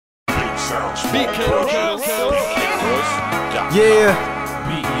Yeah,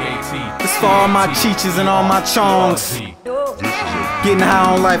 this for all my cheeches and all my chongs. Getting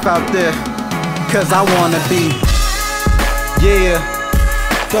high on life out there, cause I wanna be. Yeah,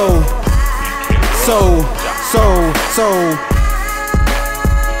 so.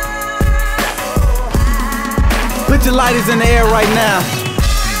 Put your lighters in the air right now.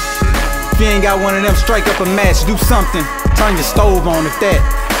 If you ain't got one of them, strike up a match, do something. Turn your stove on if that.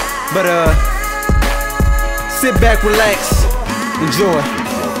 But sit back, relax, enjoy.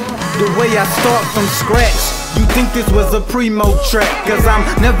 The way I start from scratch. You think this was a primo track? Cause I'm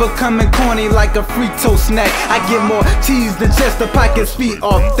never coming corny like a Frito snack. I get more cheese than Chester Pockets feet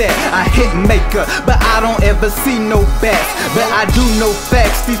off that. I hit maker, but I don't ever see no bats. But I do know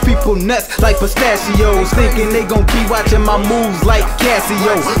facts, these people nuts like pistachios. Thinking they gon' keep watching my moves like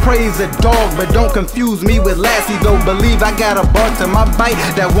Casio. Praise a dog, but don't confuse me with Lassie though. Believe I got a bar to my bite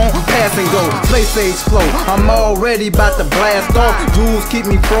that won't pass and go. Play stage flow, I'm already about to blast off. Jewels keep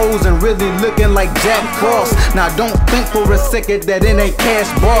me frozen, really looking like Jack Frost. Now don't think for a second that it ain't cash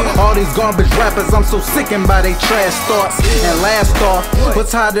bar. All these garbage rappers, I'm so sickened by they trash thoughts. And last off,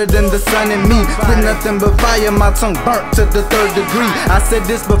 what's hotter than the sun and me? Spit nothing but fire, my tongue burnt to the 3rd degree. I said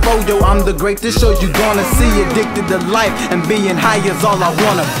this before, yo, I'm the greatest show you gonna see. Addicted to life and being high is all I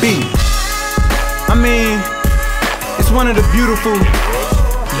wanna be. I mean, it's one of the beautiful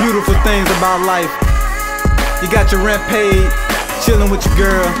things about life. You got your rent paid, chilling with your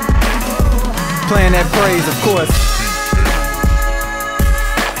girl, playing that praise, of course.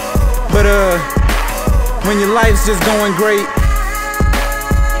 But when your life's just going great,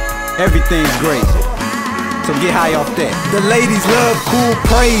 everything's great. So get high off that. The ladies love cool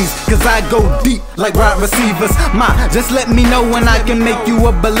praise, cause I go deep like wide receivers. Just let me know when I can make you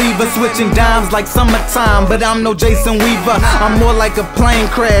a believer. Switching dimes like summertime, but I'm no Jason Weaver. I'm more like a plane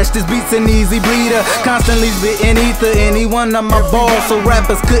crash, this beat's an easy bleeder. Constantly spitting ether, any one of my balls. So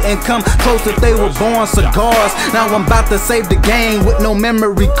rappers couldn't come close if they were born cigars. Now I'm about to save the game with no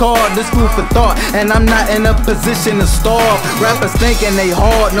memory card. This food for thought, and I'm not in a position to starve. Rappers thinking they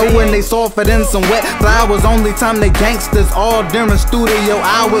hard, knowing they softer than some wet flowers. Only time they gangsters all during studio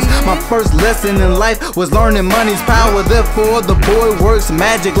hours. My first lesson in life was learning money's power. Therefore the boy works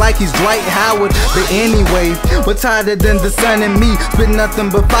magic like he's Dwight Howard. But anyway, what's hotter than the sun and me? Spit nothing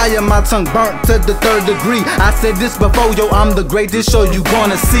but fire, my tongue burnt to the 3rd degree. I said this before, yo, I'm the greatest show you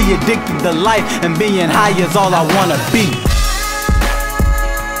gonna see. Addicted to life and being high is all I wanna be.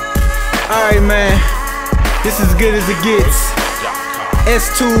 Alright man, this is as good as it gets.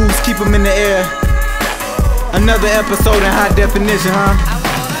 S2s, keep them in the air. Another episode in high definition, huh?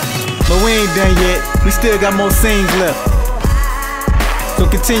 But we ain't done yet. We still got more scenes left. So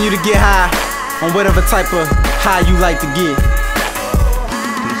continue to get high on whatever type of high you like to get.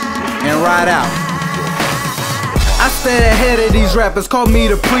 And ride out. I stay ahead of these rappers, call me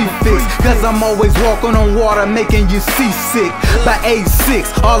the prefix. Cause I'm always walking on water, making you seasick. By age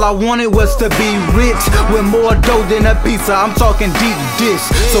 6, all I wanted was to be rich, with more dough than a pizza, I'm talking deep dish.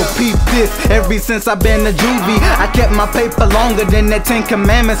 So peep this, ever since I've been a juvie, I kept my paper longer than that 10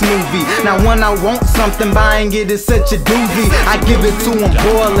 Commandments movie. Now when I want something, buying it is such a doozy. I give it to them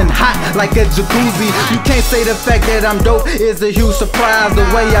boiling hot like a jacuzzi. You can't say the fact that I'm dope is a huge surprise. The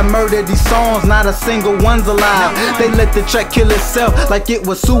way I murder these songs, not a single one's alive. They let the track kill itself like it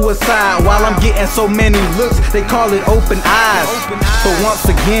was suicide. While I'm getting so many looks, they call it open eyes. But once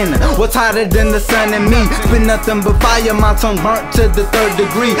again, what's hotter than the sun and me? Spit nothing but fire, my tongue burnt to the 3rd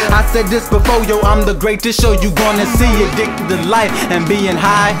degree. I said this before, yo, I'm the greatest show you gonna see. Addicted to life and being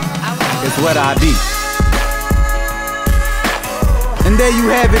high is what I be. And there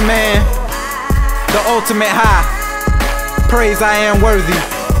you have it, man. The ultimate high. Praise I am worthy.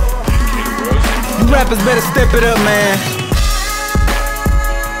 You rappers better step it up, man.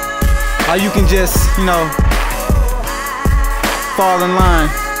 Or you can just, you know, fall in line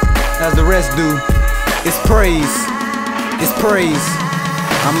as the rest do. It's praise. It's praise.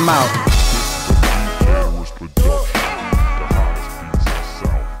 I'm out.